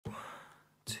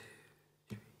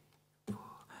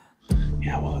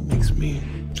well, it makes me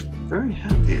very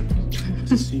happy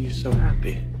to see you so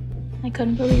happy. I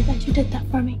couldn't believe that you did that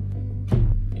for me.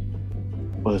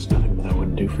 Well, there's nothing that I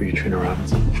wouldn't do for you, Trina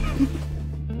Robinson.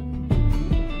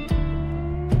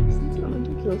 It's not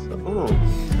ridiculous at all. I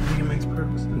think it makes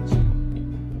perfect sense.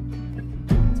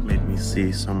 It's made me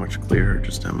see so much clearer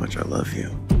just how much I love you.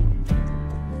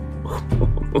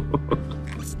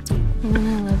 And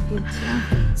I love you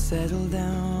too. Settle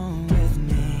down with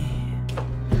me.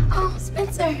 Oh,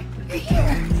 Spencer, you're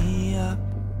here. Pick me up,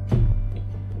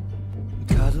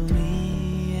 cuddle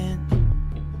me in,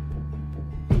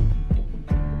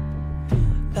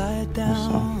 lie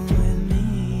down with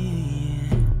me.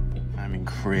 I'm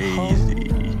crazy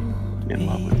in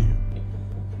love with you.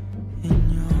 In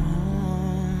your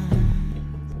arms,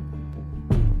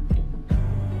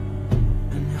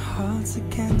 and your heart's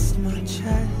against my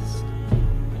chest,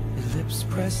 your lips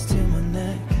pressed to my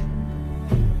neck.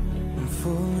 I'm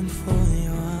falling for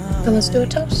your eyes. So let's do a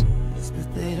toast.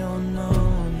 But they don't know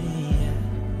me yet.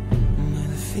 And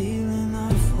with a feeling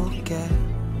I forget,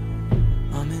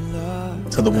 I'm in love.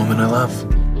 To the woman I love.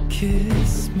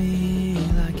 Kiss me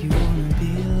like you wanna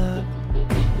be loved.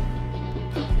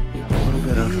 A little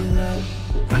bit of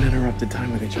uninterrupted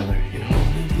time with each other, you know?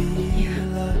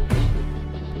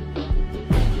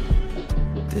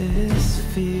 This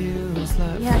feels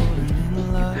like Yeah, falling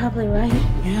in love. probably right.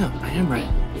 Yeah, I am right.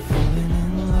 Falling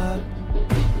in love.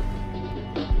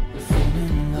 Falling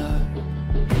in love.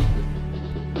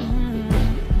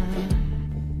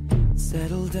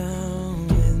 Settle down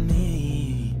with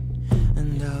me,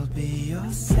 and I'll be your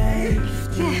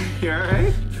safety. You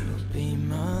alright? You'll be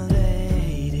my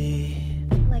lady.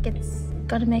 Like it's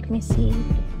gonna make me see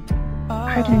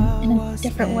art in a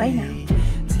different way now.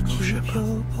 To keep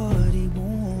your body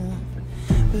warm,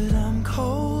 but I'm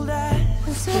cold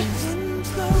as getting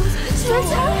close.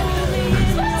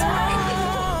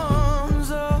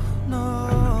 Oh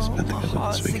no, Spent the my good this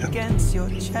heart's weekend. against your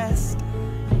chest,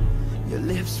 your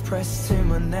lips pressed to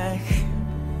my neck.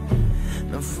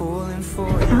 I'm falling for I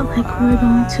your felt like we were the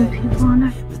only two people on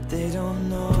earth. but they don't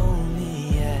know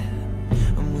me yet.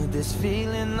 And with this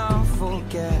feeling I'll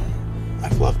forget.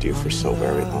 I've loved you for so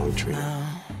very long, Trina.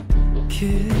 Now,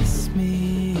 kiss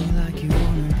me like you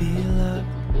wanna be loved.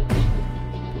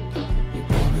 You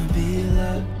wanna be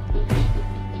loved.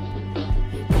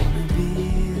 You wanna be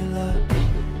loved.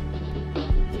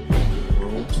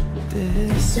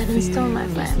 This 7 stone, my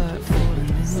feels friend. like falling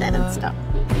in 7 love. stone.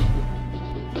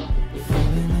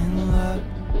 Falling in love.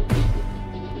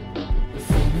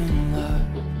 Falling in love.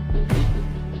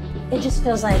 It just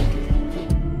feels like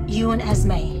you and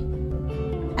Esme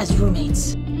as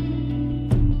roommates,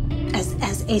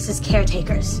 as Ace's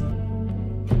caretakers.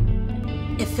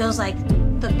 It feels like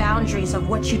the boundaries of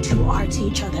what you two are to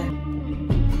each other,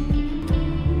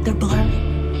 they're blurring.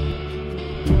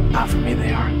 Not for me,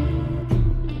 they are.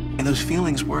 And those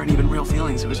feelings weren't even real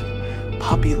feelings. It was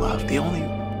puppy love. The only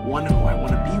one who I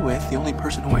want to be with, the only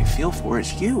person who I feel for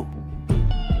is you. I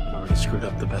already screwed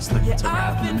up the best thing that's ever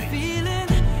I've happened been to me. feeling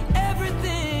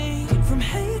everything, from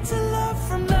hate to love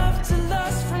to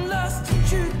lust, from lust to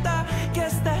truth. I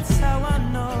guess that's how I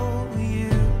know you.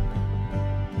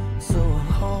 So I'll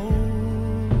hold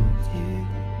you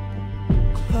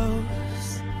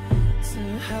close to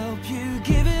help you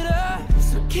give it up.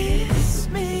 So kiss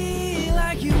me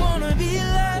like you wanna be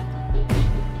loved.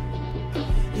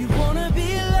 You wanna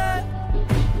be loved.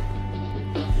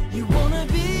 You wanna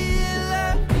be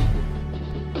loved.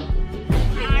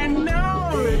 I know!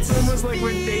 It's almost like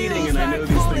we're dating and I know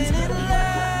these things happen.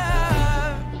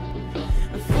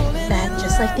 That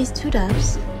just like these two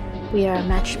doves, we are a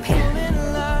matched pair.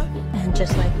 And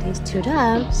just like these two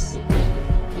doves,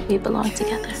 we belong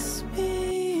together.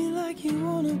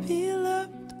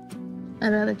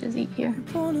 I'd rather just eat here. At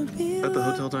the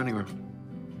hotel dining room.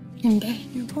 Okay.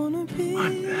 My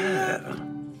bad.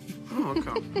 Oh,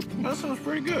 okay. That sounds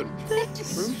pretty good.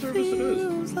 Room service it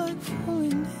is.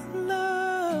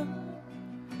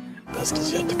 Best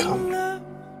is yet to come.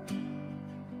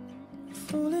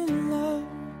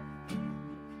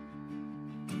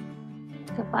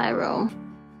 Goodbye, Rome.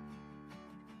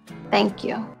 Thank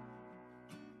you.